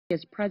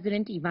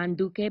President Iván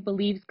Duque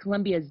believes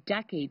Colombia's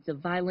decades of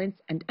violence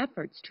and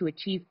efforts to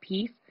achieve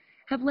peace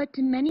have led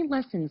to many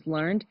lessons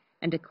learned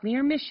and a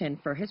clear mission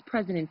for his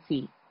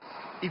presidency.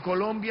 Y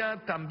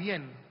Colombia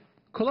también.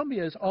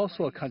 Colombia is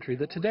also a country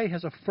that today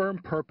has a firm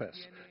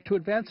purpose to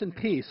advance in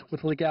peace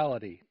with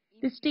legality.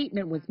 The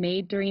statement was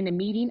made during a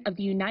meeting of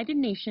the United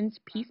Nations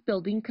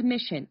Peacebuilding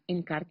Commission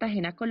in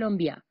Cartagena,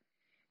 Colombia.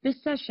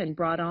 This session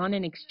brought on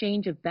an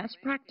exchange of best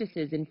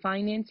practices in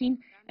financing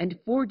and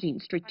forging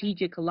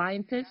strategic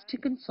alliances to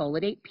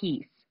consolidate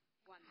peace.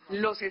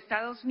 The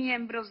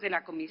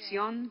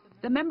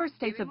member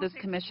states of this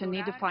commission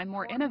need to find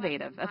more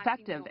innovative,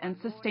 effective, and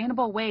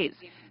sustainable ways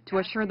to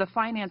assure the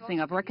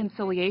financing of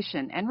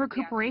reconciliation and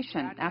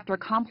recuperation after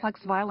complex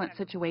violent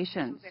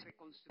situations.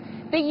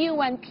 The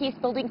UN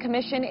Peacebuilding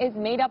Commission is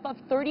made up of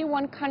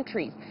 31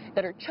 countries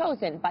that are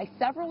chosen by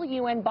several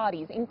UN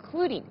bodies,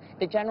 including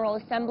the General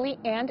Assembly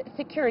and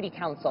Security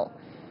Council.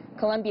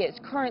 Colombia is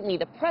currently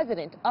the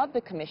president of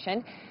the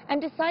commission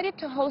and decided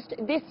to host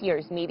this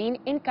year's meeting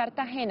in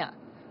Cartagena,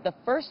 the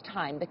first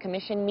time the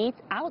commission meets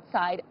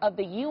outside of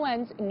the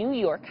UN's New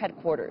York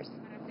headquarters.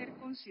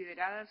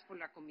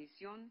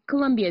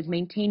 Colombia is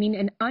maintaining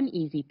an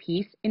uneasy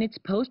peace in its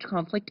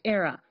post-conflict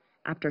era,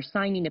 after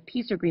signing a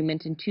peace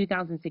agreement in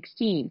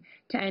 2016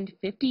 to end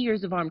 50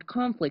 years of armed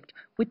conflict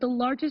with the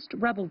largest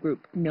rebel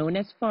group known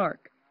as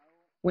FARC.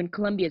 When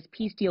Colombia's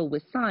peace deal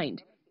was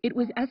signed, it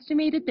was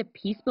estimated that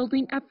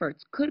peace-building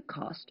efforts could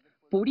cost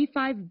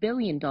 $45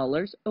 billion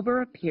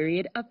over a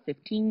period of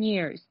 15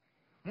 years.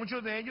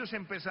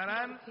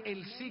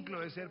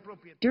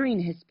 During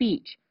his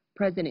speech,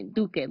 President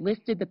Duque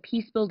listed the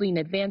peace-building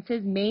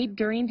advances made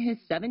during his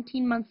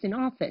 17 months in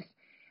office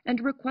and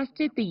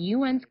requested the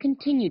UN's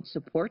continued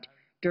support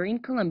during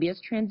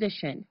Colombia's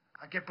transition.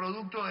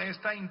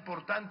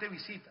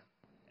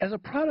 As a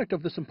product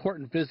of this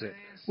important visit,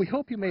 we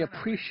hope you may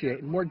appreciate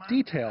in more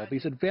detail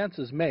these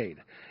advances made,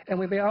 and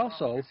we may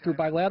also, through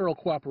bilateral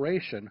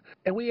cooperation,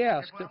 we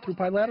ask that through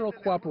bilateral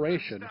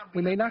cooperation,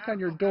 we may knock on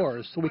your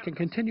doors so we can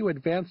continue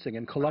advancing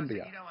in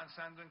Colombia.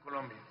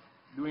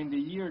 During the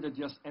year that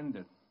just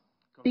ended,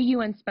 The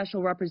UN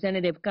Special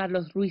Representative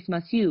Carlos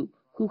Ruiz-Massieu,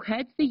 who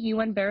heads the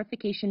UN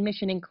verification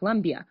mission in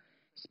Colombia,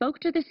 spoke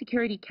to the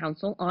Security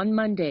Council on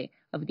Monday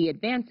of the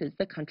advances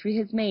the country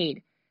has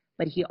made.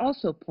 But he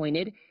also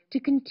pointed to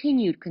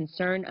continued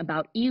concern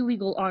about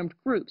illegal armed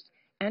groups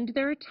and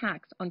their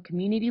attacks on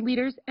community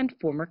leaders and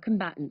former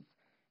combatants.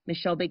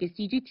 Begue,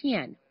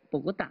 CGTN,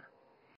 Bogotá.